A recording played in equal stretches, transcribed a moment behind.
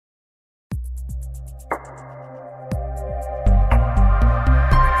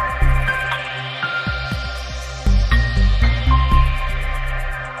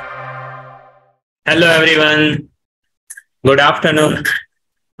Hello everyone. Good afternoon.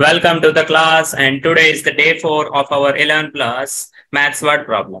 Welcome to the class, and today is the day 4 of our 11 plus maths word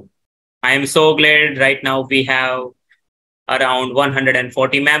problem. I am so glad right now we have around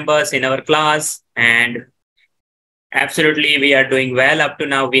 140 members in our class, and absolutely we are doing well up to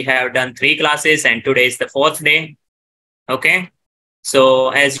now. We have done 3 classes and today is the 4th day. Okay. So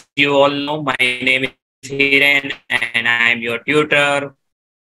as you all know, my name is Hiren and I am your tutor,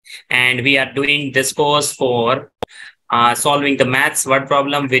 and we are doing this course for solving the maths word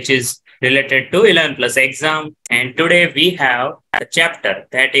problem, which is related to 11 plus exam. And today we have a chapter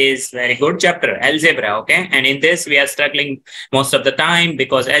that is very good chapter, algebra. Okay. And in this, we are struggling most of the time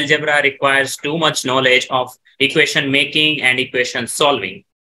because algebra requires too much knowledge of equation making and equation solving.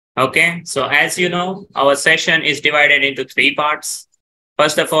 Okay. So as you know, our session is divided into 3 parts.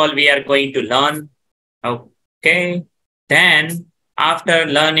 First of all, we are going to learn. Okay. Then after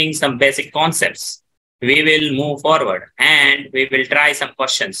learning some basic concepts, we will move forward and we will try some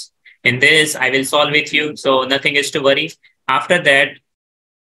questions. In this, I will solve with you. So nothing is to worry. After that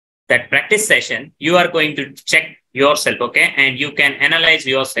practice session, you are going to check yourself, okay? And you can analyze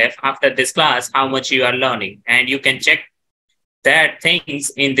yourself after this class, how much you are learning. And you can check that things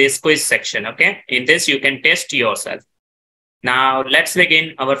in this quiz section, okay? In this, you can test yourself. Now, let's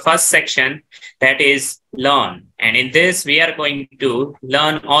begin our first section, that is learn. And in this, we are going to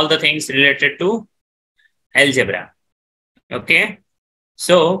learn all the things related to algebra. Okay.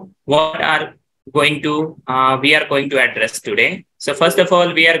 So what are we are going to address today? So first of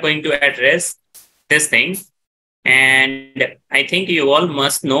all, we are going to address this thing. And I think you all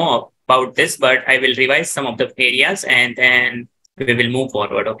must know about this, but I will revise some of the areas and then we will move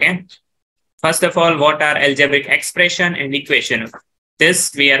forward. Okay. First of all, what are algebraic expression and equation?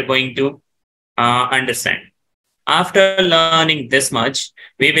 This we are going to understand. After learning this much,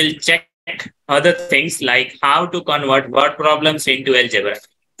 we will check other things like how to convert word problems into algebra.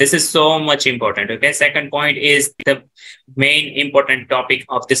 This is so much important. Okay. Second point is the main important topic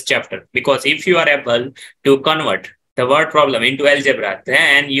of this chapter, because if you are able to convert the word problem into algebra,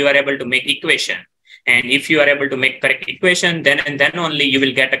 then you are able to make equation. And if you are able to make correct equation, then and then only you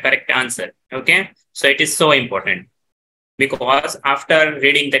will get a correct answer. Okay. So it is so important, because after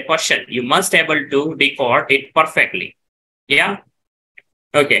reading the question, you must able to record it perfectly. Yeah.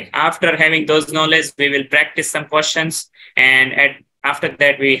 Okay. After having those knowledge, we will practice some questions. And after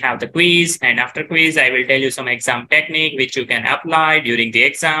that, we have the quiz. And after quiz, I will tell you some exam technique which you can apply during the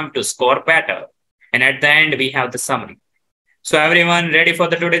exam to score better. And at the end, we have the summary. So everyone ready for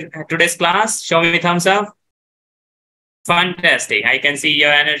the today's class? Show me thumbs up. Fantastic. I can see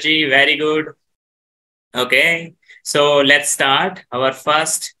your energy. Very good. Okay. So let's start our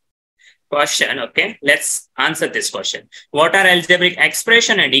first question. Okay. Let's answer this question. What are algebraic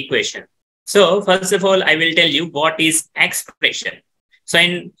expression and equation? So first of all, I will tell you what is expression. So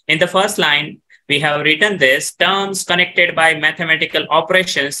in the first line, we have written this: terms connected by mathematical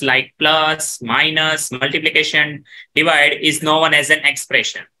operations like plus, minus, multiplication, divide is known as an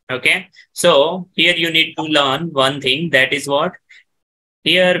expression. Okay. So here you need to learn one thing, that is what?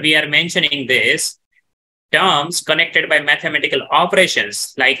 Here we are mentioning this terms connected by mathematical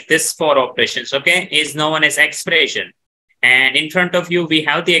operations like this 4 operations, okay, is known as expression. And in front of you, we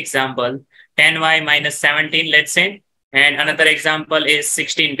have the example 10y minus 17, let's say. And another example is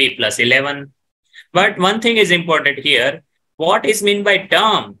 16b plus 11. But one thing is important here. What is meant by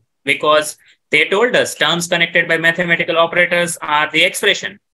term? Because they told us terms connected by mathematical operators are the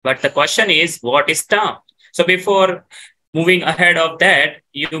expression. But the question is, what is term? So before moving ahead of that,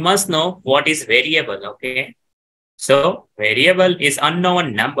 you must know what is variable. Okay. So variable is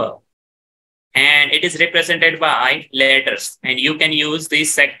unknown number, and it is represented by letters. And you can use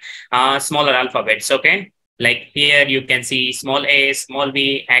these smaller alphabets. Okay. Like here, you can see small a, small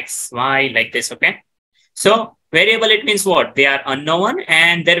b, x, y, like this. Okay. So variable, it means what? They are unknown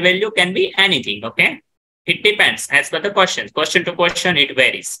and their value can be anything. Okay. It depends as per the question. Question to question, it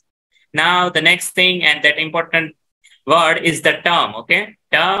varies. Now, the next thing and that important word is the term. Okay.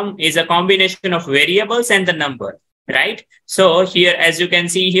 Term is a combination of variables and the number, right? So here, as you can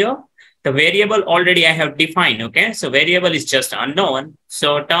see here, the variable already I have defined. Okay. So variable is just unknown.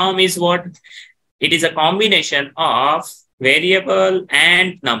 So term is what? It is a combination of variable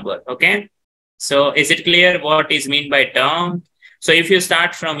and number. Okay. So is it clear what is meant by term? So if you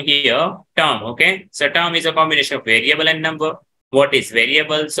start from here, term. Okay. So term is a combination of variable and number. What is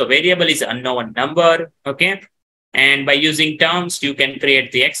variable? So variable is unknown number. Okay. And by using terms, you can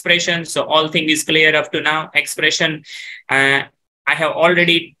create the expression. So all thing is clear up to now. Expression, I have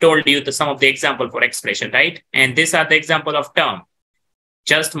already told you some of the example for expression, right? And these are the example of term.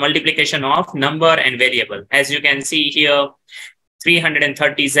 just multiplication of number and variable. As you can see here,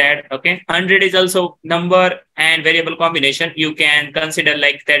 330z. Okay, 100 is also number and variable combination. You can consider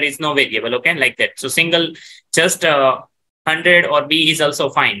like there is no variable. Okay, like that. So single, just 100 or b is also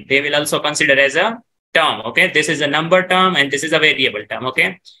fine. They will also consider as a term. Okay, this is a number term and this is a variable term.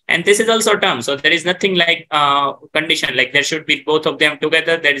 Okay, and this is also term. So there is nothing like condition like there should be both of them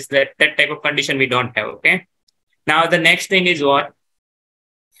together. That is that type of condition we don't have. Okay. Now the next thing is what?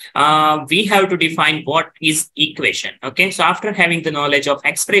 We have to define what is equation. Okay, so after having the knowledge of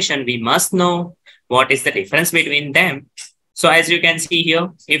expression, we must know what is the difference between them. So as you can see here,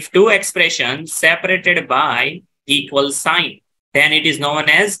 if two expressions separated by equal sign, then it is known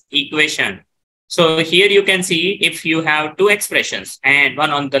as equation. So here you can see if you have two expressions and one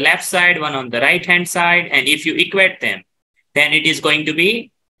on the left side, one on the right hand side, and if you equate them, then it is going to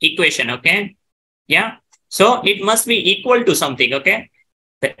be equation. Okay, yeah. So it must be equal to something. Okay,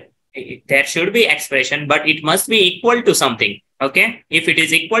 there should be expression, but it must be equal to something. Okay, if it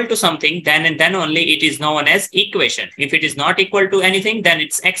is equal to something, then and then only it is known as equation. If it is not equal to anything, then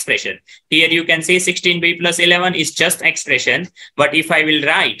it's expression. Here you can see 16b plus 11 is just expression. But if I will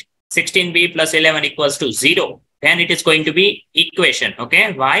write 16b plus 11 equals to 0, then it is going to be equation.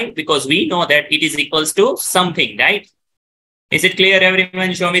 Okay, why? Because we know that it is equals to something, right? Is it clear,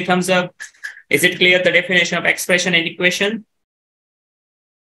 everyone? Show me thumbs up. Is it clear the definition of expression and equation?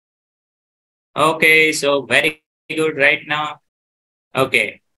 Okay, so very good right now.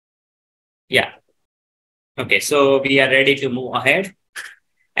 Okay. Yeah. Okay, so we are ready to move ahead.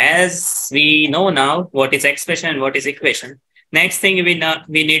 As we know now what is expression and what is equation, next thing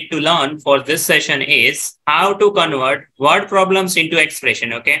we need to learn for this session is how to convert word problems into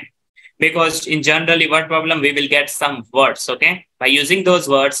expression. Okay, because in generally word problem we will get some words. Okay, by using those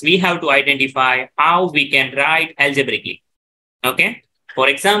words we have to identify how we can write algebraically. Okay, for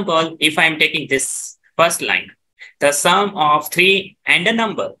example, if I'm taking this first line, the sum of 3 and a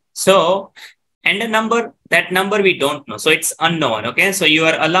number. So and a number, that number we don't know, so it's unknown. Okay, so you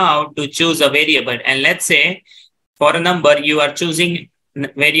are allowed to choose a variable, and let's say for a number you are choosing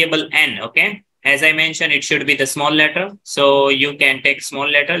variable n. Okay, as I mentioned, it should be the small letter, so you can take small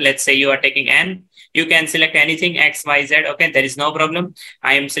letter. Let's say you are taking n, you can select anything x, y, z. Okay, there is no problem.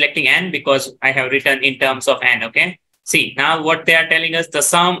 I am selecting n because I have written in terms of n. Okay, see now what they are telling us, the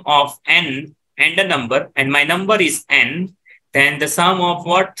sum of n and a number, and my number is n, then the sum of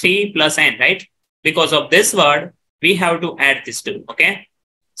what? 3 plus n, right? Because of this word, we have to add this two. Okay,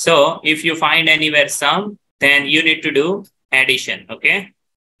 so if you find anywhere sum, then you need to do addition. Okay,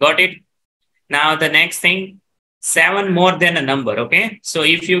 got it? Now the next thing, 7 more than a number. Okay, so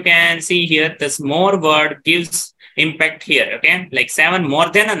if you can see here, this more word gives impact here. Okay, like 7 more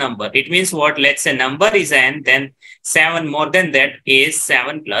than a number, it means what? Let's say number is n, then 7 more than that is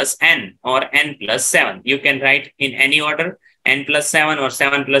 7 plus n or n plus 7. You can write in any order, n plus 7 or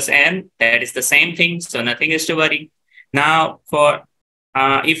 7 plus n, that is the same thing, so nothing is to worry. Now for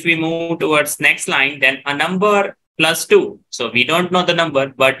if we move towards next line, then a number plus 2. So we don't know the number,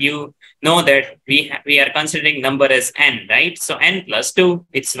 but you know that we are considering number as n, right? So n plus 2,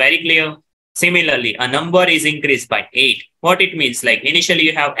 it's very clear. Similarly, a number is increased by 8. What it means, like initially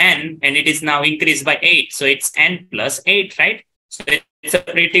you have n and it is now increased by 8, so it's n plus 8, right? So it's a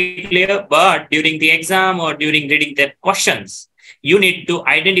pretty clear, but during the exam or during reading the questions, you need to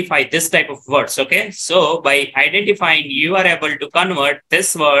identify this type of words. Okay, so by identifying, you are able to convert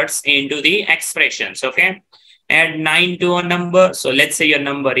these words into the expressions. Okay, add 9 to a number. So let's say your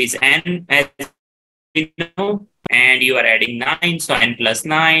number is n, as we know, and you are adding 9, so n plus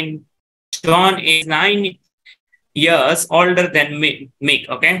 9. John is 9 years older than me.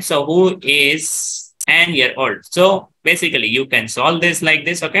 Okay, so who is 10 year old? So basically you can solve this like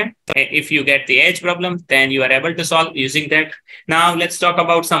this. Okay, if you get the age problem, then you are able to solve using that. Now let's talk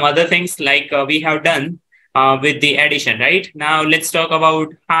about some other things like we have done with the addition. Right now let's talk about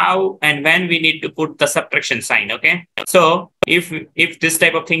how and when we need to put the subtraction sign. Okay, so if this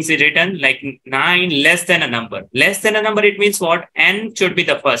type of things is written like 9 less than a number, it means what? N should be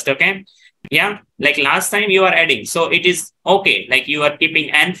the first. Okay, yeah, like last time you are adding, so it is okay, like you are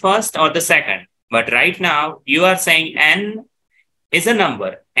keeping n first or the second. But right now you are saying n is a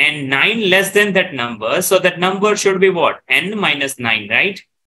number and 9 less than that number, so that number should be what? N minus 9, right?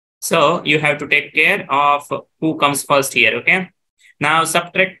 So you have to take care of who comes first here. Okay, now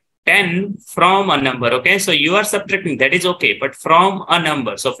subtract 10 from a number. Okay, so you are subtracting, that is okay, but from a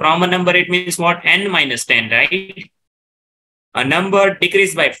number. So from a number, it means what? N minus 10, right? A number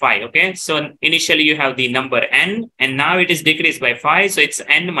decreased by 5. Okay, so initially you have the number n and now it is decreased by 5, so it's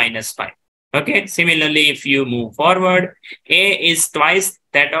n minus 5. Okay. Similarly, if you move forward, A is twice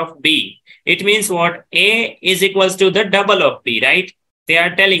that of B. It means what? A is equals to the double of B, right? They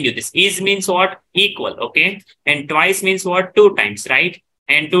are telling you this. Is means what? Equal. Okay. And twice means what? Two times, right?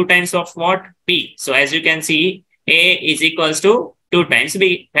 And two times of what? B. So as you can see, A is equals to two times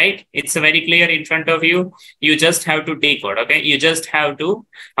B, right? It's very clear in front of you. You just have to decode. Okay. You just have to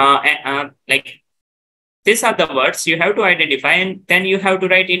like these are the words you have to identify, and then you have to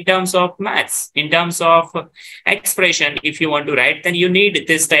write in terms of maths, in terms of expression. If you want to write, then you need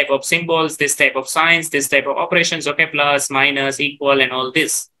this type of symbols, this type of signs, this type of operations. Okay, plus, minus, equal, and all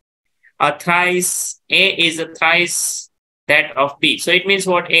this. A thrice, A is a thrice that of B. So it means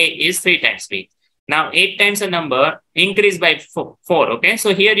what? A is three times B. Now, 8 times a number increase by 4. Okay,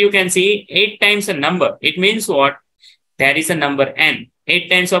 so here you can see 8 times a number. It means what? There is a number n. 8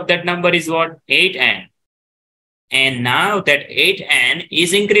 times of that number is what? 8n. And now that 8n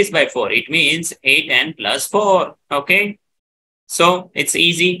is increased by 4. It means 8n plus 4. Okay. So it's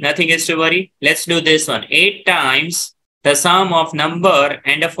easy. Nothing is to worry. Let's do this one. 8 times the sum of number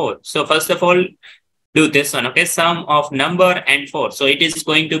and a 4. So first of all, do this one. Okay. Sum of number and 4. So it is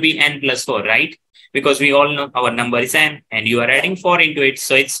going to be n plus 4, right? Because we all know our number is n and you are adding 4 into it.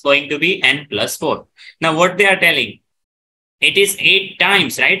 So it's going to be n plus 4. Now what they are telling? It is 8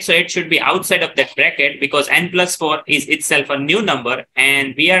 times, right? So it should be outside of that bracket because n plus 4 is itself a new number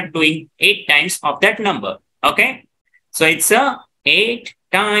and we are doing 8 times of that number. Okay. So it's a 8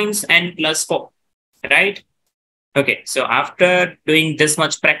 times n plus 4, right? Okay. So after doing this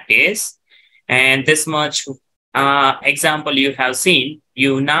much practice and this much example you have seen,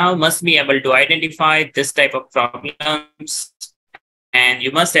 you now must be able to identify this type of problems and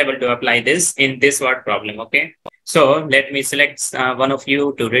you must be able to apply this in this word problem. Okay. So let me select one of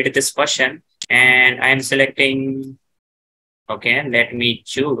you to read this question, and I'm selecting. Okay, let me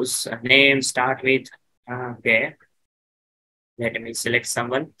choose a name. Start with. Okay, let me select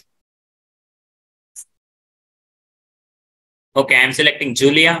someone. Okay, I'm selecting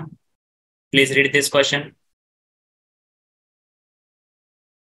Julia. Please read this question.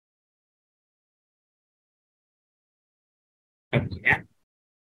 Okay.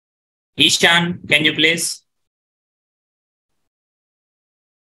 Ishan, can you please?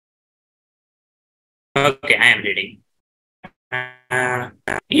 Okay, I am reading.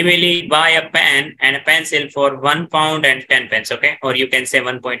 Emily buy a pen and a pencil for £1 and 10 pence. Okay, or you can say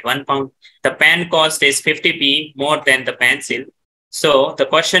 1.1 pound. The pen cost is 50p more than the pencil. So the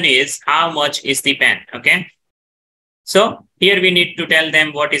question is, how much is the pen? Okay. So here we need to tell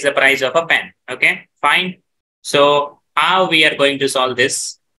them what is the price of a pen. Okay, fine. So how we are going to solve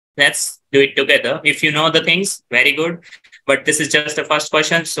this? Let's do it together. If you know the things, very good. But this is just the first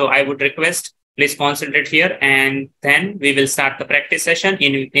question. So I would request, please concentrate here and then we will start the practice session.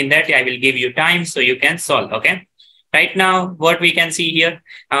 In that, I will give you time so you can solve. Okay. Right now, what we can see here,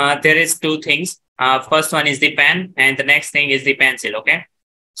 there is two things. First one is the pen and the next thing is the pencil. Okay.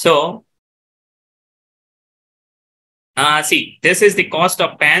 So see, this is the cost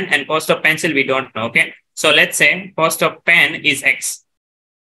of pen and cost of pencil we don't know. Okay. So let's say cost of pen is X.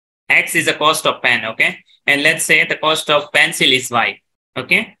 X is the cost of pen. Okay. And let's say the cost of pencil is Y.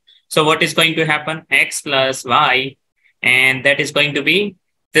 Okay. So what is going to happen? X plus Y. And that is going to be,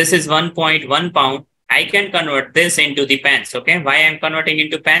 this is 1.1 pound. I can convert this into the pence. Okay. Why I'm converting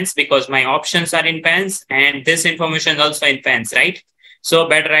into pence? Because my options are in pence and this information is also in pence, right? So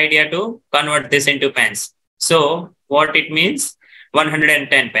better idea to convert this into pence. So what it means?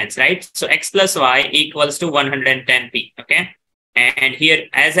 110 pence, right? So X plus Y equals to 110p. Okay. And here,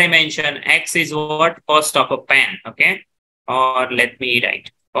 as I mentioned, X is what? Cost of a pen. Okay. Or let me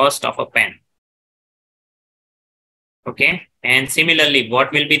write cost of a pen. Okay. And similarly,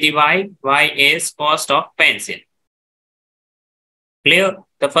 what will be the Y? Y is cost of pencil. Clear?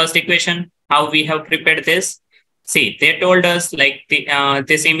 The first equation, how we have prepared this? See, they told us like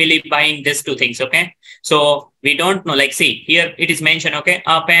this Emily buying these two things. Okay. So we don't know, like, see, here it is mentioned, okay,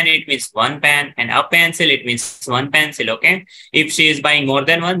 a pen, it means one pen, and a pencil, it means one pencil. Okay. If she is buying more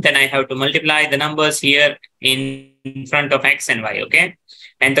than one, then I have to multiply the numbers here in front of X and Y. Okay.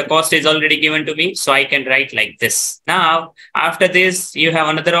 And the cost is already given to me. So I can write like this. Now, after this, you have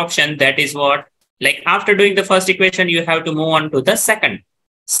another option. That is what, like after doing the first equation, you have to move on to the second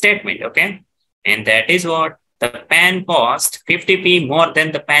statement. Okay. And that is what? The pen cost 50p more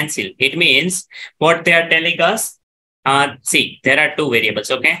than the pencil. It means what they are telling us. See, there are two variables.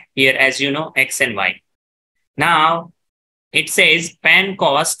 Okay. Here, as you know, X and Y. Now, it says pen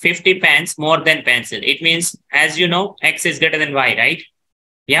cost 50 pence more than pencil. It means, as you know, X is greater than Y, right?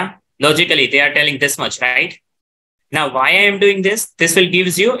 Yeah. Logically, they are telling this much, right? Now, why I am doing this? This will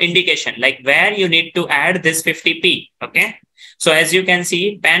gives you indication like where you need to add this 50p. Okay. So as you can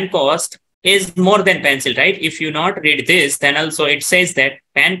see, pen cost is more than pencil, right? If you not read this, then also it says that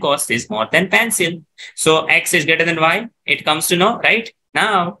pen cost is more than pencil. So X is greater than Y. It comes to know, right?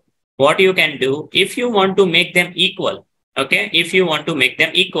 Now, what you can do if you want to make them equal. Okay. If you want to make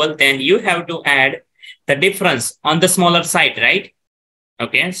them equal, then you have to add the difference on the smaller side, right?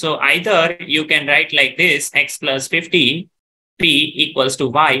 Okay, so either you can write like this, x plus 50, p equals to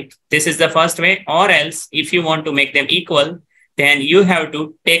y. This is the first way. Or else, if you want to make them equal, then you have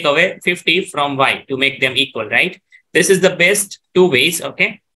to take away 50 from y to make them equal, right? This is the best two ways,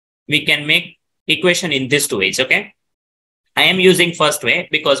 okay? We can make equation in these two ways, okay? I am using first way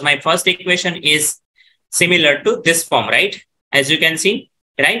because my first equation is similar to this form, right? As you can see,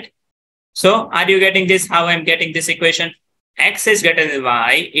 right? So are you getting this? How I'm getting this equation? X is greater than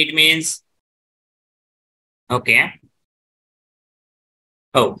y, it means, okay.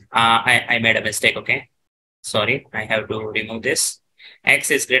 Oh, I made a mistake, okay. Sorry, I have to remove this.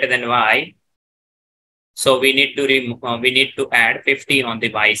 X is greater than y. So we need to we need to add 50 on the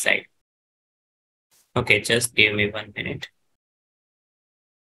y side. Okay, just give me 1 minute.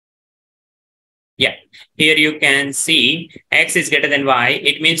 Yeah, here you can see x is greater than y.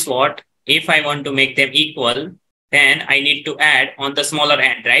 It means what? If I want to make them equal, then I need to add on the smaller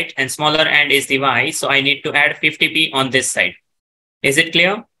end, right? And smaller end is the y. So I need to add 50p on this side. Is it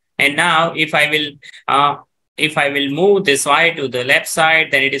clear? And now if I will move this y to the left side,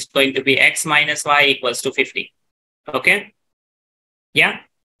 then it is going to be x minus y equals to 50. Okay. Yeah.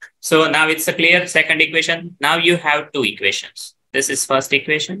 So now it's a clear second equation. Now you have two equations. This is first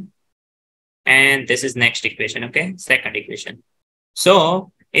equation. And this is next equation. Okay. Second equation.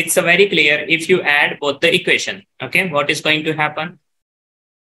 So it's a very clear. If you add both the equation, okay, what is going to happen?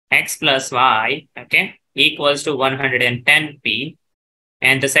 X plus y, okay, equals to 110p.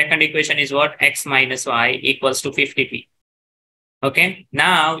 And the second equation is what? X minus y equals to 50p. Okay.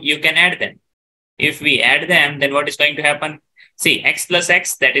 Now you can add them. If we add them, then what is going to happen? See, x plus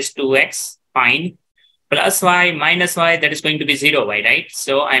x, that is 2x, fine. Plus y minus y, that is going to be 0y, right?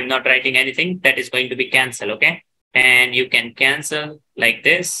 So I'm not writing anything. That is going to be cancel, okay? And you can cancel like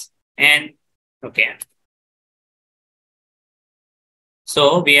this. And okay.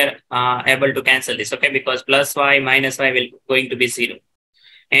 So we are able to cancel this, okay? Because plus y minus y will going to be 0.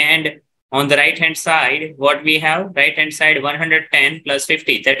 And on the right hand side, what we have? Right hand side 110 plus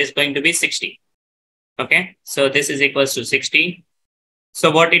 50, that is going to be 60. Okay, so this is equals to 60. So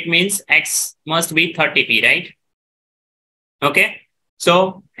what it means? X must be 30p, right? Okay,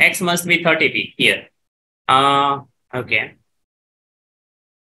 so X must be 30p here. Okay.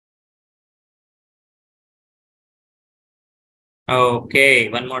 Okay,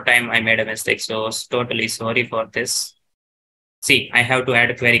 one more time I made a mistake. So totally sorry for this. See, I have to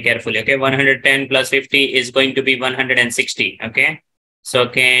add very carefully. Okay, 110 plus 50 is going to be 160. Okay, so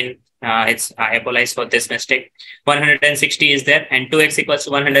again, I apologize for this mistake. 160 is there, and 2x equals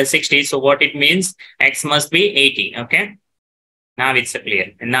to 160. So what it means? X must be 80. Okay, now it's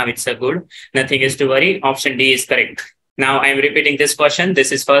clear, and now it's a good. Nothing is to worry. Option D is correct. Now I'm repeating this question.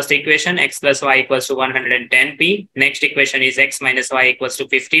 This is first equation, x plus y equals to 110p. Next equation is x minus y equals to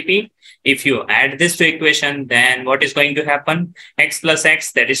 50p. If you add this to equation, then what is going to happen? X plus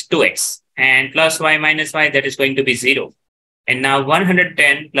x, that is 2x. And plus y minus y, that is going to be 0. And now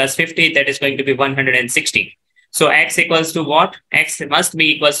 110 plus 50, that is going to be 160. So x equals to what? X must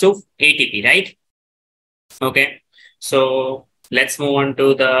be equals to 80p, right? Okay. So let's move on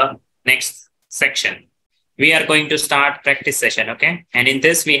to the next section. We are going to start practice session, okay? And in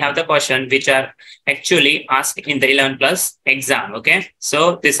this, we have the question which are actually asked in the 11 plus exam, okay?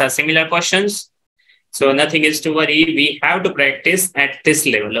 So these are similar questions. So nothing is to worry. We have to practice at this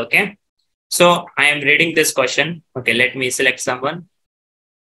level, okay? So I am reading this question. Okay, let me select someone.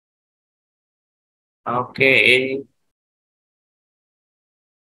 Okay.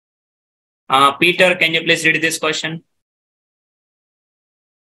 Peter, can you please read this question?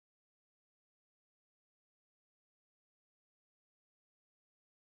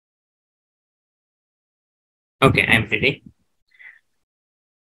 Okay, I'm ready.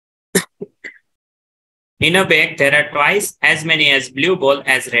 In a bag, there are twice as many as blue ball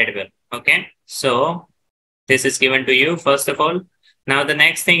as red ball. Okay, so this is given to you, first of all. Now, the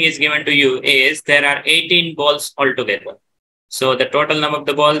next thing is given to you is there are 18 balls altogether. So the total number of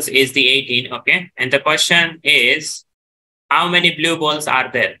the balls is the 18. Okay, and the question is how many blue balls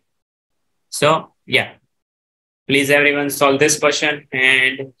are there? So, yeah, please everyone solve this question.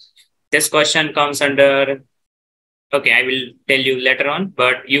 And this question comes under, okay, I will tell you later on,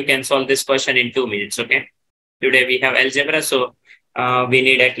 but you can solve this question in 2 minutes. Okay. Today we have algebra, so we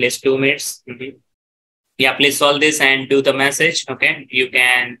need at least 2 minutes. Yeah, please solve this and do the message. Okay, you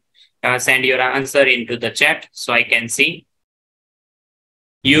can send your answer into the chat so I can see.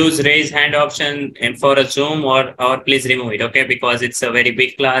 Use raise hand option and for a Zoom or please remove it, okay? Because it's a very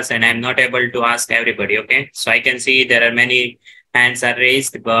big class and I'm not able to ask everybody, okay? So I can see there are many hands are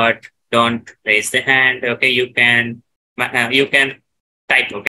raised, but don't raise the hand, okay? You can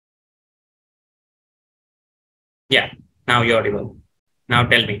type, okay? Yeah, now you're audible. Now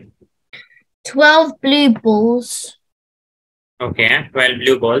tell me. 12 blue balls. Okay, 12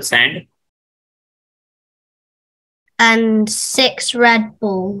 blue balls and 6 red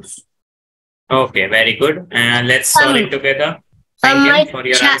balls. Okay, very good. Let's solve it together. Thank you for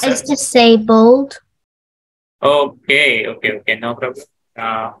your chat answer. is disabled. Okay, no problem.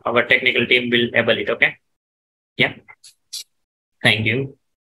 Our technical team will able it, okay? Yeah. Thank you.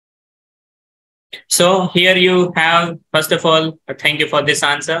 So here you have, first of all, thank you for this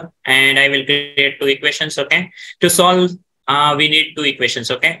answer. And I will create 2 equations, okay? To solve, we need 2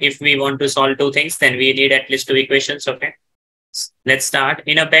 equations, okay? If we want to solve 2 things, then we need at least 2 equations, okay? Let's start.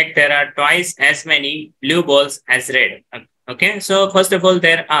 In a bag, there are twice as many blue balls as red. Okay, so first of all,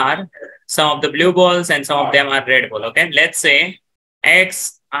 there are some of the blue balls and some of them are red ball. Okay, let's say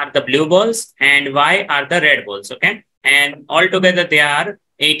X are the blue balls and Y are the red balls. Okay, and altogether they are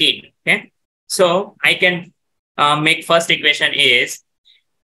 18. Okay, so I can make first equation is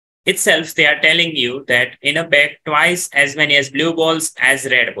itself. They are telling you that in a bag, twice as many as blue balls as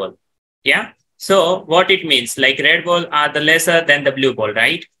red ball. Yeah. So what it means, like red ball are the lesser than the blue ball,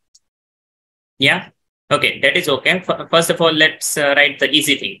 right? Yeah. Okay, that is okay. First of all, let's write the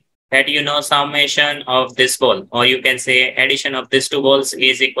easy thing that summation of this ball, or you can say addition of these 2 balls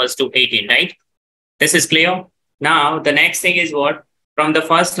is equals to 18, right? This is clear. Now, the next thing is what? From the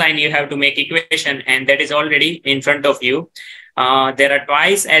first line, you have to make equation, and that is already in front of you. There are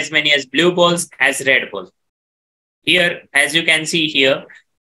twice as many as blue balls as red balls. Here, as you can see here,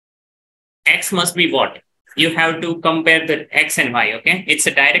 X must be what? You have to compare the X and Y, okay? It's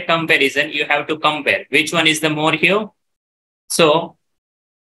a direct comparison. You have to compare. Which one is the more here? So,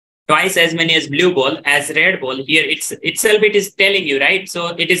 twice as many as blue ball as red ball. Here, itself it is telling you, right? So,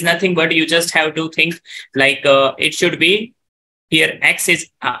 it is nothing but you just have to think like it should be here X is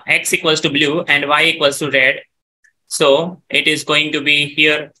X equals to blue and Y equals to red. So, it is going to be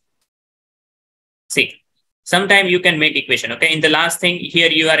here. See. Sometime you can make equation, okay? In the last thing here,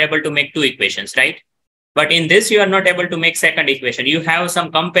 you are able to make 2 equations, right? But in this, you are not able to make second equation. You have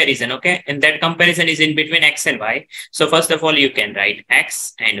some comparison, okay? And that comparison is in between X and Y. So first of all, you can write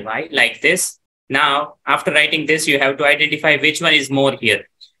X and Y like this. Now, after writing this, you have to identify which one is more here.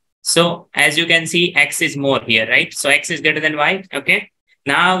 So as you can see, X is more here, right? So X is greater than Y, okay?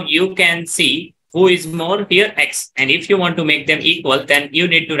 Now you can see who is more here, X. And if you want to make them equal, then you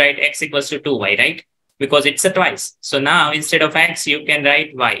need to write X equals to 2Y, right? Because it's a twice. So now instead of X, you can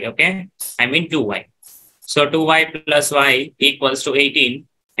write Y, okay? I mean 2Y. So 2Y plus Y equals to 18.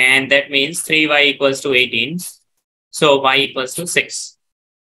 And that means 3Y equals to 18. So Y equals to 6.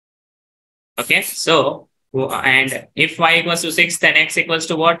 Okay, so, and if Y equals to 6, then X equals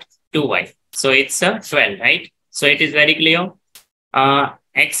to what? 2Y. So it's a 12, right? So it is very clear.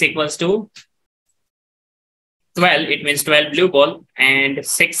 X equals to 12, it means 12 blue ball and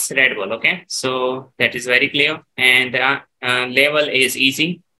 6 red ball, okay? So that is very clear. And level is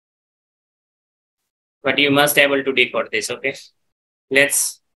easy. But you must able to decode this, okay?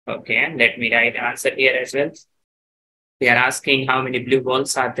 Let me write answer here as well. They are asking how many blue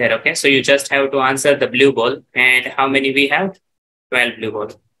balls are there, okay? So you just have to answer the blue ball. And how many we have? 12 blue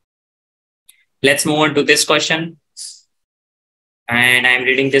balls. Let's move on to this question. And I'm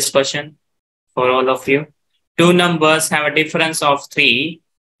reading this question for all of you. 2 numbers have a difference of 3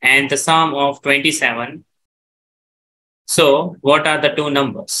 and the sum of 27. So what are the 2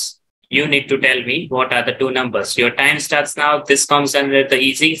 numbers? You need to tell me what are the 2 numbers. Your time starts now. This comes under the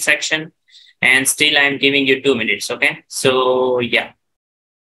easy section. And still I'm giving you 2 minutes, okay? So yeah,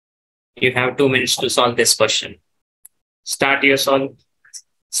 you have 2 minutes to solve this question. Start your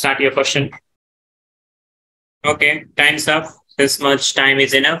question. Okay, time's up. This much time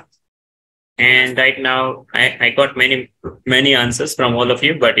is enough. And right now I got many answers from all of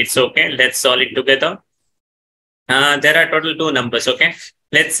you, but it's okay. Let's solve it together. There are total 2 numbers, okay?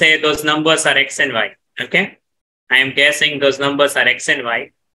 Let's say those numbers are X and Y, okay? I am guessing those numbers are X and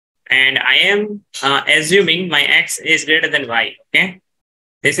Y. And I am assuming my X is greater than Y, okay?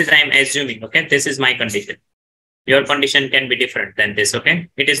 This is I am assuming, okay? This is my condition. Your condition can be different than this, okay?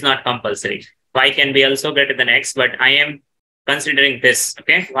 It is not compulsory. Y can be also greater than X, but I am considering this,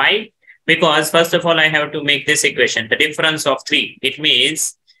 okay? Why? Because first of all, I have to make this equation, the difference of 3. It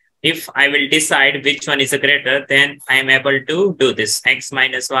means if I will decide which one is a greater, then I am able to do this. X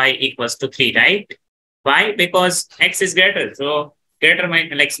minus y equals to 3, right? Why? Because x is greater. So greater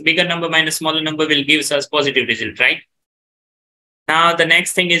minus, like bigger number minus smaller number will give us positive result, right? Now the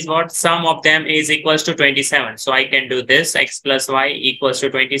next thing is what? Sum of them is equals to 27. So I can do this, x plus y equals to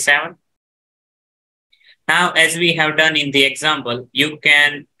 27. Now, as we have done in the example, you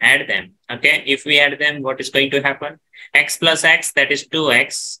can add them. Okay, if we add them, what is going to happen? X plus x, that is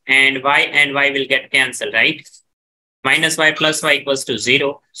 2x, and y will get cancelled, right? Minus y plus y equals to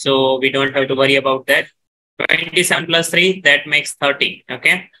 0. So we don't have to worry about that. 27 plus 3, that makes 30.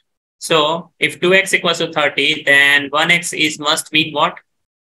 Okay. So if 2x equals to 30, then 1x is must be what?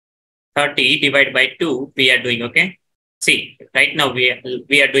 30 divided by 2 we are doing, okay? See, right now we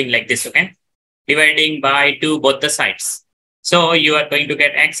are doing like this, okay? Dividing by 2 both the sides. So you are going to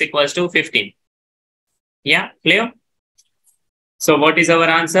get x equals to 15. Yeah, clear? So what is our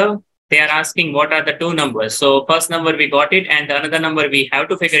answer? They are asking what are the two numbers. So first number we got it and the another number we have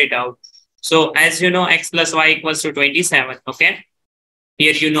to figure it out. So as you know, x plus y equals to 27, okay?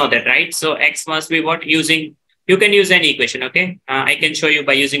 Here you know that, right? So x must be what? Using, you can use any equation, okay? I can show you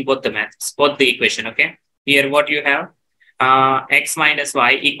by using both the maths, both the equation, okay? Here what you have, x minus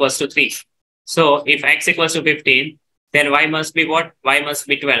y equals to 3. So if x equals to 15, then y must be what? Y must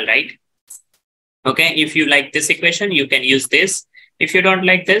be 12, right? Okay, if you like this equation, you can use this. If you don't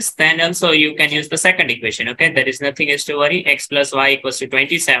like this, then also you can use the second equation, okay? There is nothing else to worry. X plus y equals to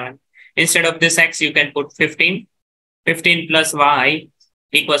 27. Instead of this x, you can put 15. 15 plus y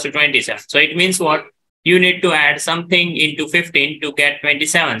equals to 27. So it means what? You need to add something into 15 to get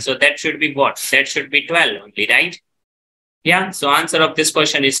 27. So that should be what? That should be 12 only, right? Yeah, so answer of this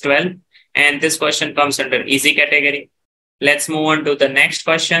question is 12. And this question comes under easy category. Let's move on to the next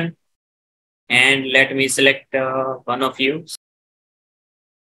question. And let me select one of you.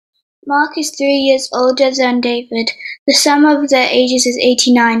 Mark is 3 years older than David. The sum of their ages is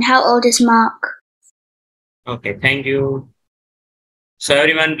 89. How old is Mark? Okay, thank you. So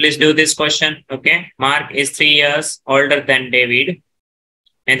everyone, please do this question. Okay, Mark is 3 years older than David.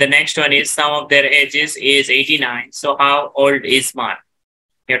 And the next one is sum of their ages is 89. So how old is Mark?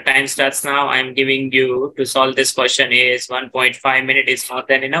 Your time starts now. I'm giving you to solve this question is 1.5 minutes is more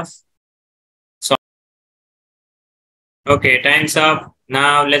than enough. So, okay, time's up.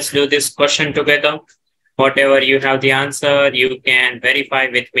 Now let's do this question together. Whatever you have the answer, you can verify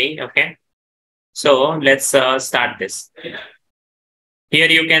with me. Okay. So let's start this. Here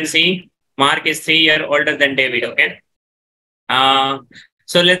you can see Mark is 3 years older than David. Okay.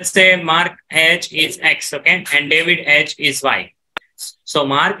 So let's say Mark age is X. Okay. And David age is Y. So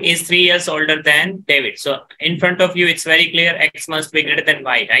Mark is 3 years older than David. So in front of you, it's very clear X must be greater than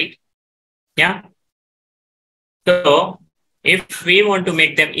Y, right? Yeah. So if we want to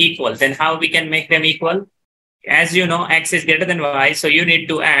make them equal, then how we can make them equal? As you know, X is greater than Y. So you need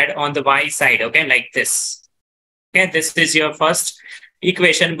to add on the Y side, okay, like this. Okay, this is your first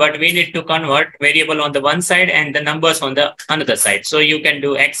equation, but we need to convert variable on the one side and the numbers on the another side. So you can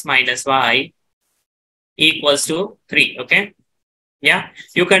do X minus Y equals to 3, okay? Yeah,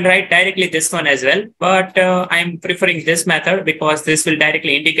 you can write directly this one as well, but I'm preferring this method because this will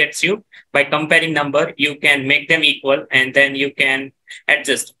directly indicates you by comparing number, you can make them equal and then you can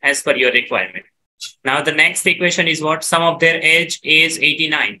adjust as per your requirement. Now the next equation is what? Sum of their age is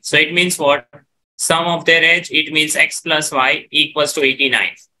 89. So it means what? Sum of their age, it means X plus Y equals to 89.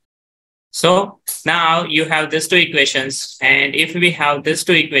 So now you have these two equations, and if we have these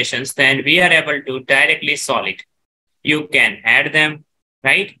two equations, then we are able to directly solve it. You can add them,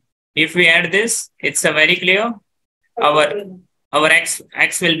 right? If we add this, it's a very clear. Our x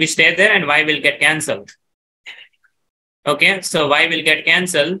will be stay there and y will get cancelled. Okay, so y will get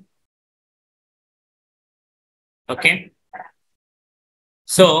cancelled. Okay.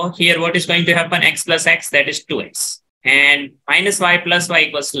 So here what is going to happen? X plus x, that is 2x. And minus y plus y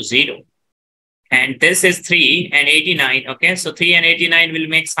equals to 0. And this is 3 and 89. Okay, so 3 and 89 will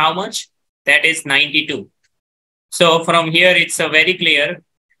make how much? That is 92. So from here, it's a very clear,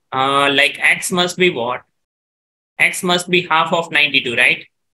 like x must be what? X must be half of 92, right?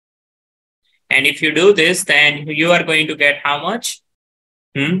 And if you do this, then you are going to get how much?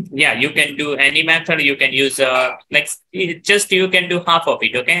 Yeah, you can do any method. You can use, like just you can do half of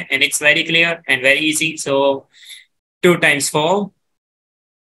it, okay? And it's very clear and very easy. So 2 times 4,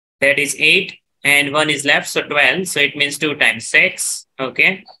 that is 8. And 1 is left, so 12. So it means 2 times 6,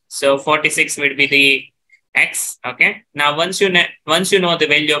 okay? So 46 will be the x, okay? Now once you know the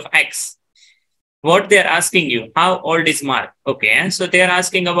value of x, what they are asking you, how old is Mark? Okay, so they are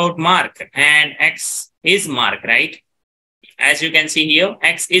asking about Mark, and X is Mark, right? As you can see here,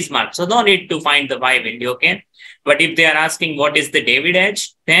 X is Mark. So no need to find the Y value, okay? But if they are asking what is the David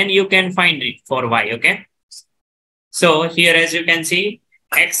age, then you can find it for Y, okay? So here, as you can see,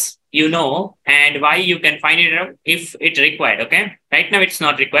 X you know, and Y you can find it out if it's required, okay? Right now it's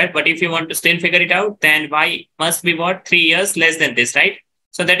not required, but if you want to still figure it out, then Y must be what? 3 years less than this, right?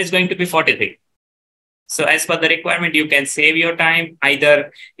 So that is going to be 43. So as per the requirement, you can save your time.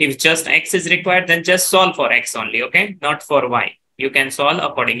 Either if just X is required, then just solve for X only, okay? Not for Y. You can solve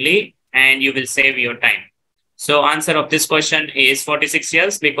accordingly and you will save your time. So answer of this question is 46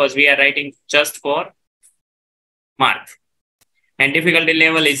 years because we are writing just for Mark. And difficulty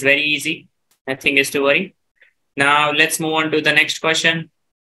level is very easy. Nothing is to worry. Now let's move on to the next question.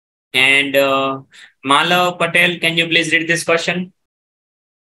 And Malav Patel, can you please read this question?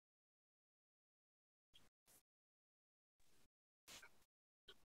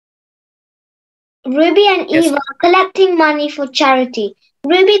 Ruby and Yes. Eva are collecting money for charity.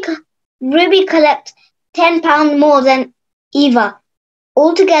 Ruby collects £10 more than Eva.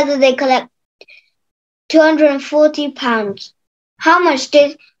 Altogether, they collect £240. How much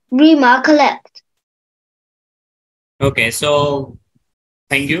did Rima collect? Okay, so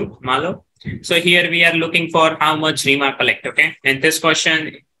thank you, Malo. So here we are looking for how much Rima collect, okay? And this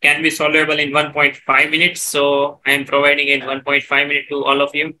question can be solvable in 1.5 minutes. So I am providing in 1.5 minutes to all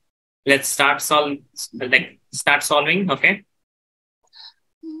of you. Let's start solving, okay?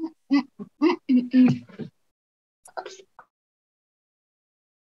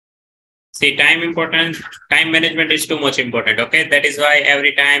 See, time management is too much important, okay? That is why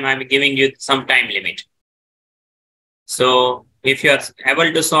every time I'm giving you some time limit. So if you are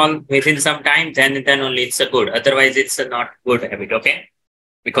able to solve within some time, then only it's a good. Otherwise, it's a not good habit, okay?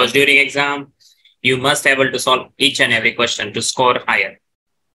 Because during exam, you must able to solve each and every question to score higher.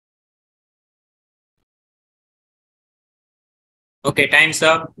 Okay, time's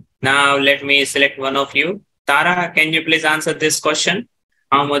up. Now let me select one of you. Tara, can you please answer this question?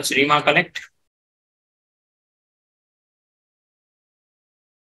 How much Rima collect?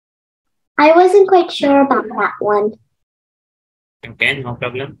 I wasn't quite sure about that one. Okay, no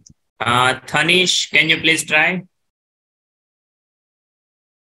problem. Thanish, can you please try?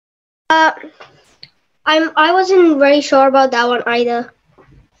 I wasn't very sure about that one either.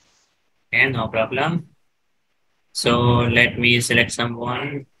 Okay, no problem. So let me select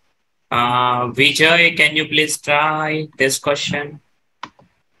someone. Vijay, can you please try this question?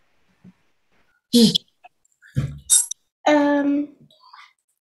 Is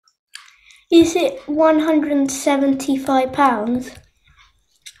it £175?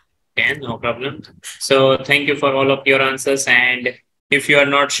 Okay, no problem. So thank you for all of your answers. And if you are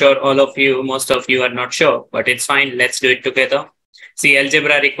not sure, most of you are not sure, but it's fine. Let's do it together. See,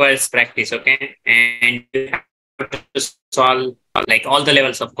 algebra requires practice, okay? And you have to solve like all the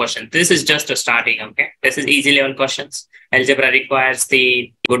levels of questions. This is just a starting, okay? This is easy level questions. Algebra requires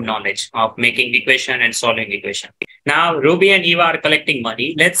the good knowledge of making equation and solving equation. Now, Ruby and Eva are collecting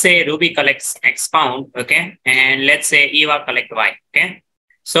money. Let's say Ruby collects X pound, okay? And let's say Eva collect Y, okay?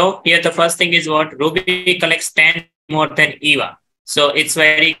 So here the first thing is what? Ruby collects 10 more than Eva. So it's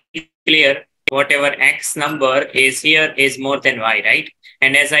very clear whatever X number is here is more than Y, right?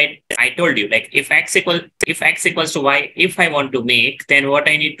 And as I told you, like if X equals to Y, if I want to make, then what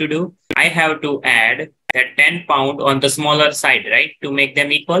I need to do? I have to add that 10 pound on the smaller side, right? To make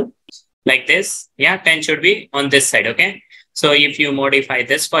them equal like this. Yeah, 10 should be on this side, okay? So if you modify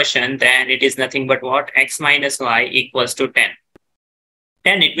this question, then it is nothing but what? X minus Y equals to 10.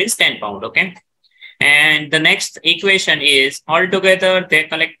 10, it means 10 pound, okay? And the next equation is altogether they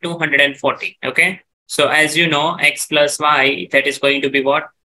collect 240, okay? So as you know, X plus Y, that is going to be what?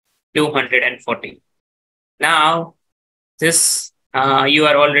 240. Now, this, you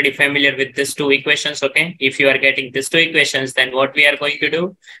are already familiar with these two equations, okay? If you are getting these two equations, then what we are going to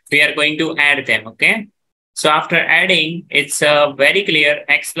do? We are going to add them, okay? So after adding, it's very clear,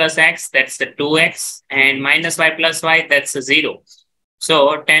 X plus X, that's the 2X, and minus Y plus Y, that's a 0.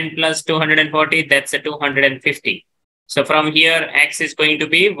 So 10 plus 240, that's a 250. So from here, X is going to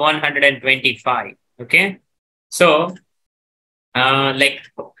be 125. Okay. So,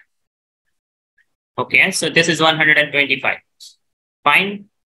 okay, so this is 125. Fine.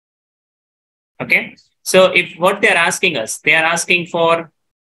 Okay. So if what they're asking us, they are asking for,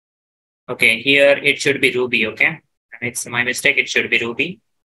 okay, here it should be Ruby. Okay. It's my mistake. It should be Ruby.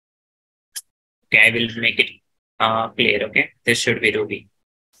 Okay. I will make it clear. Okay. This should be Ruby.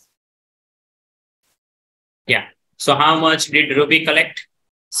 Yeah. So how much did Ruby collect?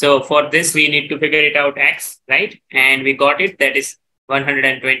 So for this, we need to figure it out x, right? And we got it, that is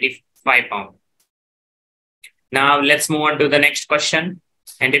 125 pounds. Now let's move on to the next question.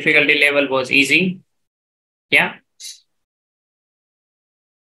 And difficulty level was easy. Yeah.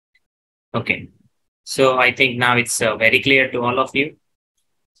 Okay. So I think now it's very clear to all of you.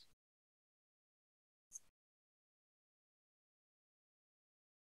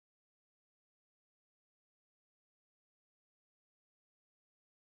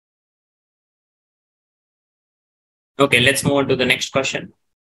 Okay, let's move on to the next question.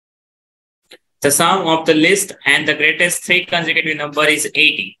 The sum of the list and the greatest three consecutive number is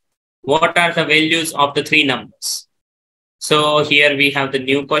 80. What are the values of the three numbers? So here we have the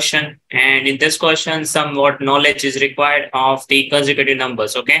new question, and in this question, somewhat knowledge is required of the consecutive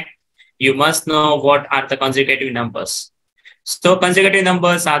numbers, okay? You must know what are the consecutive numbers. So consecutive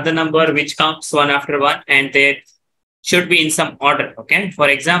numbers are the number which comes one after one, and they should be in some order, okay? For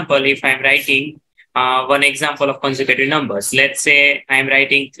example, if I'm writing one example of consecutive numbers, let's say I'm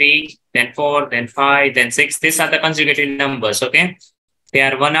writing 3, then 4, then 5, then 6. These are the consecutive numbers, okay? They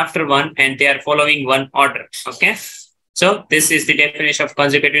are one after one, and they are following one order, okay? So this is the definition of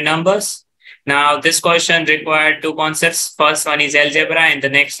consecutive numbers. Now this question required two concepts. First one is algebra and the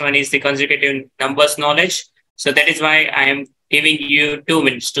next one is the consecutive numbers knowledge. So that is why I am giving you 2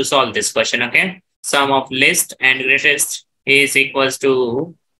 minutes to solve this question, okay? Sum of least and greatest is equals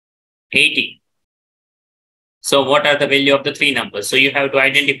to 80. So what are the value of the three numbers? So you have to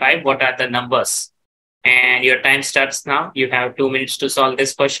identify what are the numbers. And your time starts now. You have 2 minutes to solve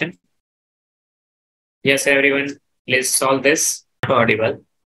this question. Yes, everyone. Let's solve this. Audible.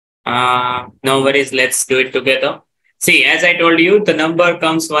 No worries. Let's do it together. See, as I told you, the number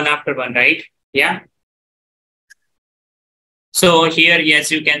comes one after one, right? Yeah. So here,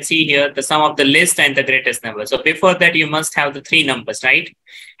 yes, you can see here the sum of the list and the greatest number. So before that, you must have the three numbers, right?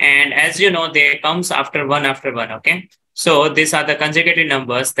 And as you know, they comes after one, okay? So these are the consecutive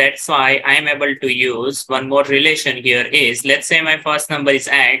numbers. That's why I'm able to use one more relation here is, let's say my first number is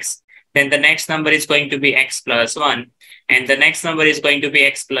x, then the next number is going to be x plus 1, and the next number is going to be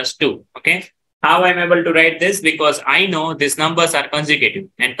x plus 2, okay? How I'm able to write this? Because I know these numbers are consecutive,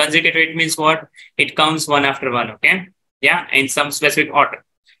 and consecutive it means what? It comes one after one, okay? Yeah, in some specific order.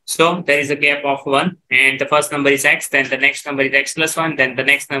 So there is a gap of 1, and the first number is x, then the next number is x plus 1, then the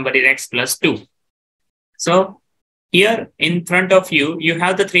next number is x plus 2. So here in front of you, you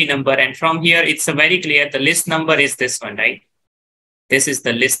have the three number, and from here it's a very clear the list number is this one, right? This is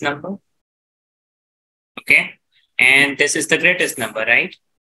the list number. Okay. And this is the greatest number, right?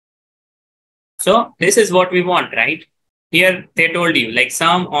 So this is what we want, right? Here they told you like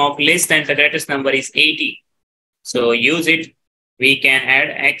sum of list and the greatest number is 80. So use it. We can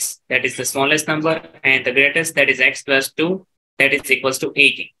add x, that is the smallest number, and the greatest, that is x plus 2, that is equals to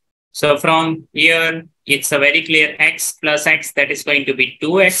 80. So from here, it's a very clear x plus x, that is going to be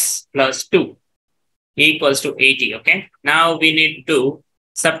 2x plus 2 equals to 80, okay? Now we need to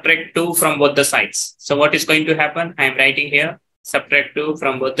subtract 2 from both the sides. So what is going to happen? I'm writing here, subtract 2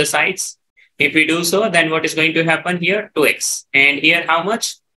 from both the sides. If we do so, then what is going to happen here? 2x. And here how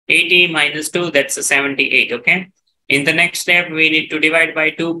much? 80 minus 2, that's a 78, okay? In the next step, we need to divide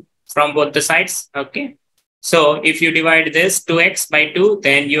by 2 from both the sides, okay? So if you divide this 2x by 2,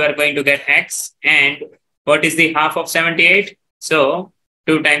 then you are going to get x. And what is the half of 78? So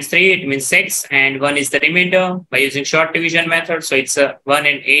 2 times 3, it means 6, and 1 is the remainder by using short division method. So it's 1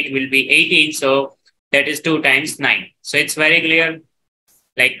 and 8 will be 18. So that is 2 times 9. So it's very clear,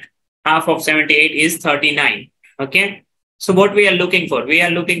 like half of 78 is 39, okay? So what we are looking for? We are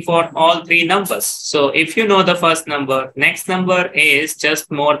looking for all three numbers. So if you know the first number, next number is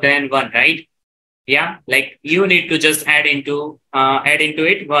just more than 1, right? Yeah, like you need to just add into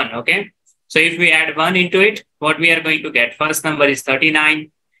it 1, okay? So if we add 1 into it, what we are going to get? First number is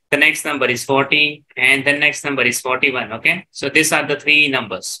 39, the next number is 40, and the next number is 41, okay? So these are the three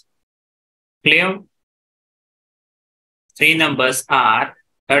numbers. Clear? Three numbers are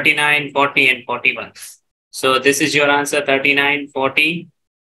 39, 40, and 41. So this is your answer, 39, 40,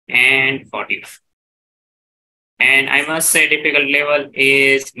 and 41. And I must say difficulty level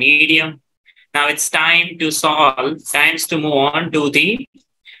is medium. Now it's time to solve, times to move on to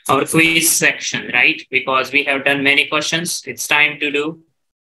our quiz section, right? Because we have done many questions. It's time to do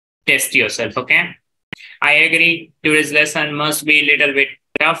test yourself, okay? I agree today's lesson must be a little bit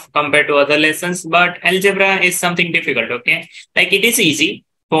tough compared to other lessons, but algebra is something difficult, okay? Like it is easy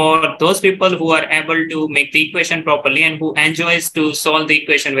for those people who are able to make the equation properly and who enjoys to solve the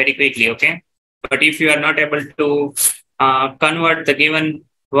equation very quickly, okay? But if you are not able to convert the given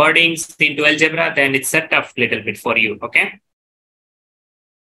wordings into algebra, then it's a tough little bit for you, okay?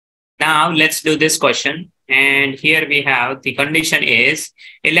 Now let's do this question. And here we have the condition is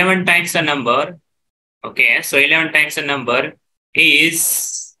 11 times a number. Okay, so 11 times a number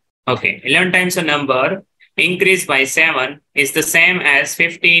is, okay, 11 times a number increased by 7 is the same as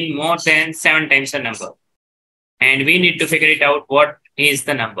 15 more than 7 times a number. And we need to figure it out what is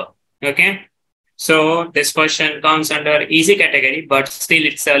the number. Okay, so this question comes under easy category, but still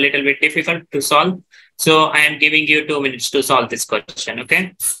it's a little bit difficult to solve. So I am giving you 2 minutes to solve this question.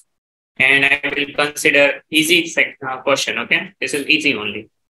 Okay, and I will consider easy question. Okay, this is easy only.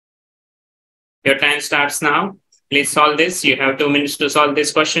 Your time starts now. Please solve this. You have 2 minutes to solve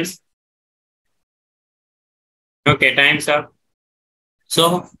this question. Okay, time's up.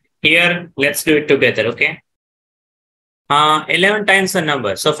 So here, let's do it together, okay? 11 times a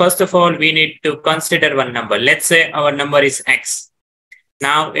number. So first of all, we need to consider one number. Let's say our number is x.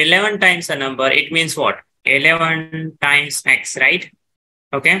 Now, 11 times a number, it means what? 11 times x, right?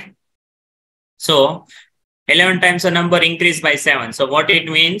 Okay. So 11 times a number increased by 7. So what it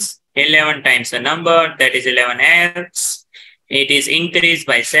means? 11 times a number, that is 11x. It is increased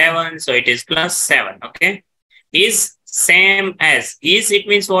by 7. So it is plus 7, okay? Is same as, is it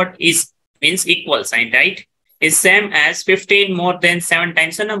means what? Is means equal sign, right? Is same as 15 more than 7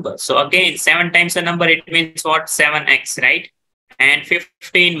 times a number. So again, 7 times a number, it means what? 7x, right? And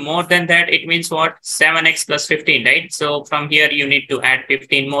 15 more than that, it means what? 7x plus 15, right? So from here, you need to add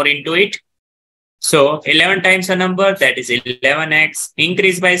 15 more into it. So 11 times a number, that is 11x.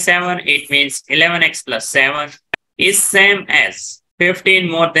 Increased by 7, it means 11x plus 7 is same as 15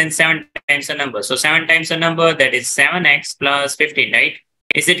 more than 7 times a number. So 7 times a number, that is 7x plus 15, right?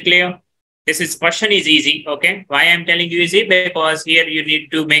 Is it clear? This question is easy, okay? Why I'm telling you easy? Because here you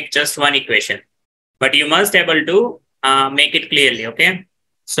need to make just one equation. But you must able to make it clearly, okay?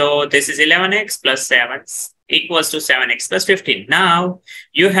 So this is 11x plus 7 equals to 7x plus 15. Now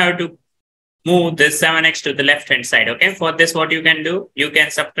you have to move this 7x to the left hand side, okay? For this, what you can do? You can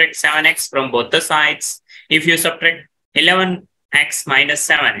subtract 7x from both the sides. If you subtract 11x minus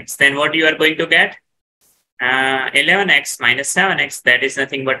 7x, then what you are going to get? 11x minus 7x, that is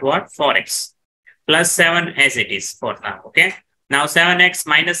nothing but what? 4x plus 7 as it is for now, okay? Now 7x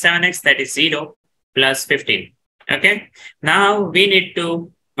minus 7x, that is 0 plus 15, okay? Now we need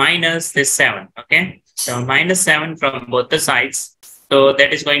to minus this 7, okay? So minus 7 from both the sides. So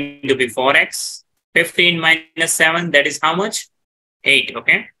that is going to be 4x. 15 minus 7, that is how much? 8,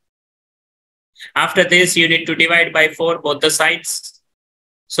 okay? After this, you need to divide by 4 both the sides.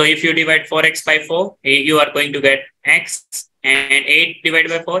 So if you divide 4x by 4, you are going to get x, and 8 divided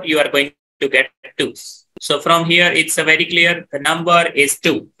by 4, you are going to get 2. So from here, it's a very clear, the number is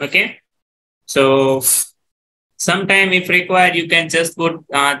 2, okay? So sometime if required, you can just put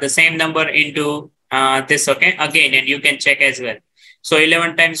the same number into this, okay? Again, and you can check as well. So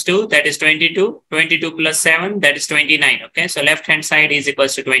 11 times 2, that is 22. 22 plus 7, that is 29, okay? So left hand side is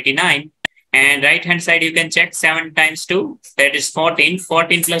equals to 29. And right hand side, you can check 7 times 2, that is 14.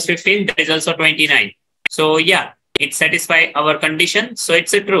 14 plus 15, that is also 29. So yeah, it satisfies our condition. So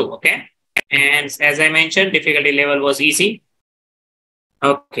it's a true, okay? And as I mentioned, difficulty level was easy.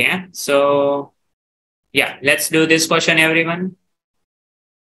 Okay, so yeah, let's do this question, everyone.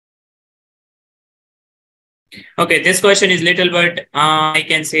 Okay, this question is little bit, I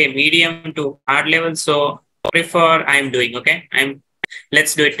can say medium to hard level. So prefer I'm doing, okay?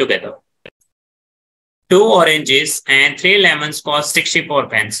 Let's do it together. 2 oranges and 3 lemons cost 64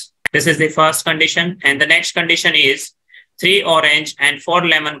 pence. This is the first condition. And the next condition is 3 orange and 4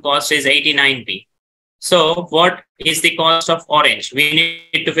 lemon cost is 89p. So what is the cost of orange? We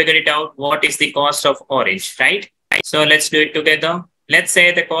need to figure it out. What is the cost of orange, right? So let's do it together. Let's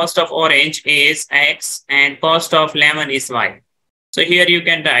say the cost of orange is x and cost of lemon is y. So here you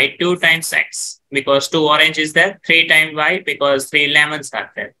can write 2 times x because 2 orange is there, 3 times y because 3 lemons are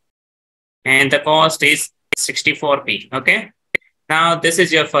there. And the cost is 64p, okay? Now this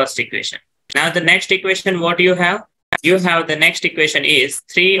is your first equation. Now the next equation, what you have? You have the next equation is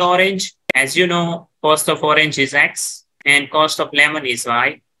 3 orange. As you know, cost of orange is x and cost of lemon is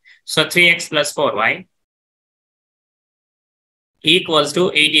y. So 3x plus 4y equals to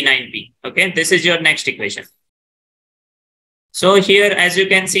 89p. Okay, this is your next equation. So here, as you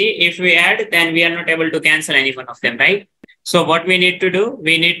can see, if we add, then we are not able to cancel any one of them, right? So what we need to do,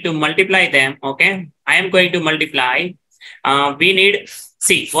 we need to multiply them. Okay, I am going to multiply. We need,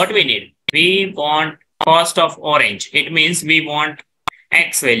 see what we need. We want cost of orange. It means we want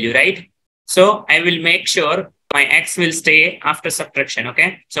x value, right? So I will make sure my x will stay after subtraction.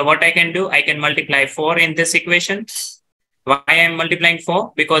 Okay, so what I can do, I can multiply 4 in this equation. Why I am multiplying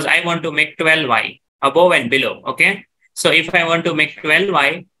 4? Because I want to make 12y above and below. Okay, so if I want to make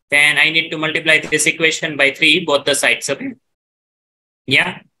 12y, then I need to multiply this equation by 3, both the sides. Okay.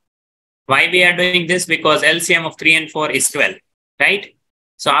 Yeah. Why we are doing this? Because LCM of 3 and 4 is 12, right?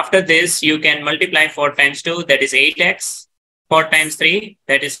 So after this, you can multiply 4 times 2, that is 8x. 4 times 3,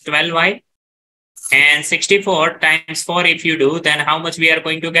 that is 12y. And 64 times 4, if you do, then how much we are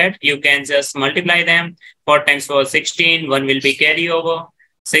going to get? You can just multiply them. 4 times 4, 16. 1 will be carry over.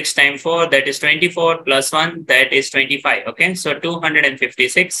 6 times 4, that is 24, plus 1, that is 25. Okay, so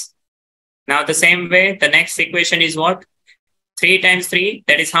 256. Now the same way, the next equation is what? 3 times 3,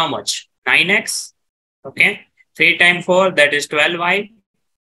 that is how much? 9x. Okay, 3 times 4, that is 12y.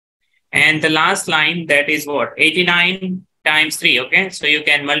 And the last line, that is what? 89 times 3. Okay, so you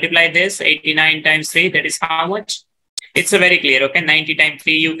can multiply this. 89 times 3, that is how much? It's a very clear. Okay, 90 times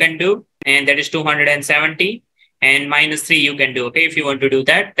 3 you can do, and that is 270. And minus 3 you can do. Okay, if you want to do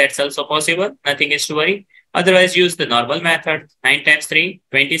that, that's also possible. Nothing is to worry. Otherwise, use the normal method. 9 times 3,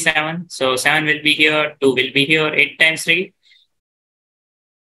 27. So 7 will be here, 2 will be here. 8 times 3,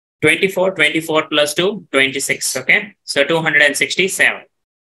 24. 24 plus 2, 26. Okay, so 267.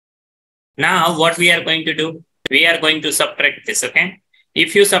 Now, what we are going to do? We are going to subtract this. Okay,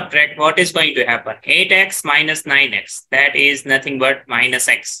 if you subtract, what is going to happen? 8x minus 9x. That is nothing but minus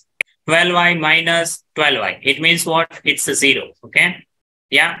x. 12y minus 12y. It means what? It's a 0. Okay.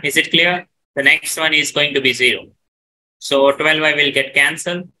 Yeah. Is it clear? The next one is going to be 0. So 12y will get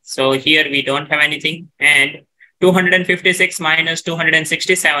cancelled. So here we don't have anything. And 256 minus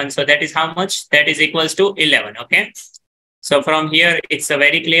 267. So that is how much? That is equals to 11. Okay. So from here, it's a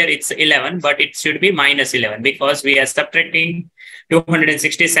very clear. It's 11, but it should be minus 11 because we are subtracting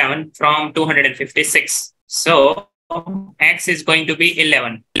 267 from 256. So x is going to be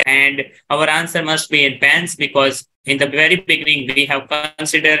 11, and our answer must be in pence because in the very beginning we have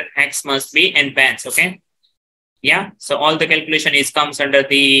considered x must be in pence. Okay. Yeah. So all the calculation comes under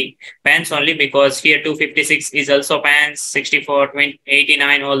the pence only because here 256 is also pence, 64,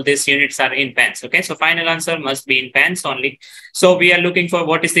 89, all these units are in pence. Okay. So final answer must be in pence only. So we are looking for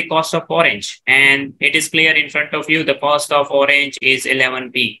what is the cost of orange, and it is clear in front of you. The cost of orange is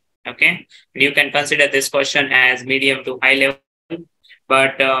 11p. Okay. You can consider this question as medium to high level,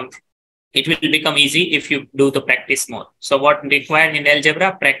 but it will become easy if you do the practice more. So what required in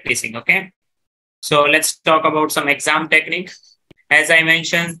algebra? Practicing. Okay. So let's talk about some exam technique. As I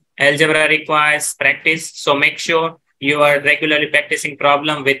mentioned, algebra requires practice. So make sure you are regularly practicing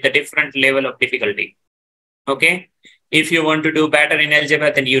problem with the different level of difficulty. Okay. If you want to do better in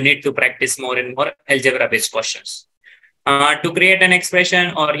algebra, then you need to practice more and more algebra-based questions. To create an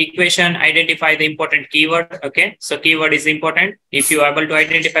expression or equation, identify the important keyword. Okay. So keyword is important. If you are able to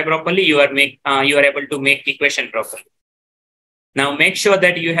identify properly, you are able to make equation properly. Now make sure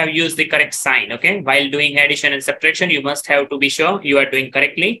that you have used the correct sign. Okay. While doing addition and subtraction, you must have to be sure you are doing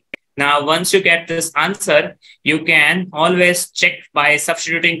correctly. Now, once you get this answer, you can always check by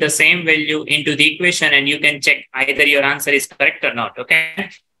substituting the same value into the equation, and you can check either your answer is correct or not. Okay.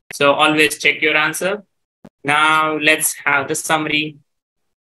 So always check your answer. Now let's have the summary.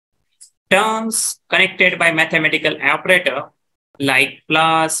 Terms connected by mathematical operator like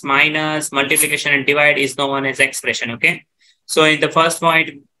plus, minus, multiplication and divide is known as expression. Okay. So in the first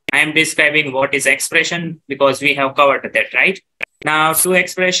point, I am describing what is expression because we have covered that, right? Now, two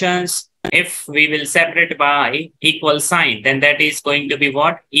expressions, if we will separate by equal sign, then that is going to be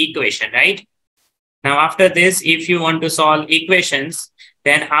what? Equation, right? Now, after this, if you want to solve equations,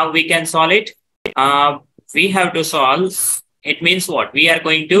 then how we can solve it? We have to solve, it means what? We are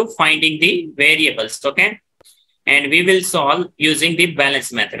going to finding the variables, okay? And we will solve using the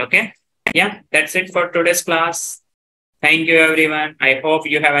balance method, okay? Yeah, that's it for today's class. Thank you, everyone. I hope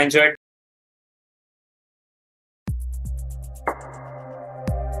you have enjoyed